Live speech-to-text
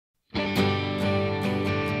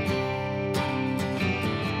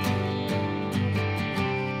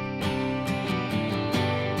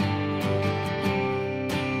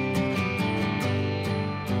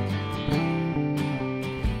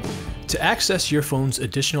To access your phone's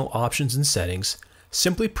additional options and settings,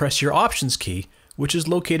 simply press your Options key, which is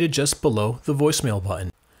located just below the voicemail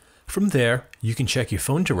button. From there, you can check your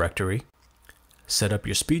phone directory, set up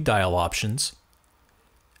your speed dial options,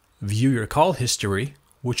 view your call history,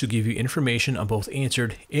 which will give you information on both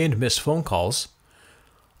answered and missed phone calls.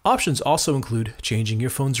 Options also include changing your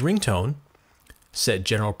phone's ringtone, set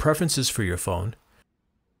general preferences for your phone,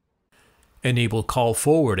 enable call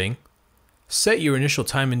forwarding, set your initial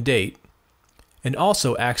time and date, and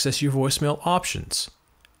also access your voicemail options.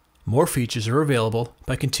 More features are available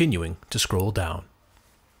by continuing to scroll down.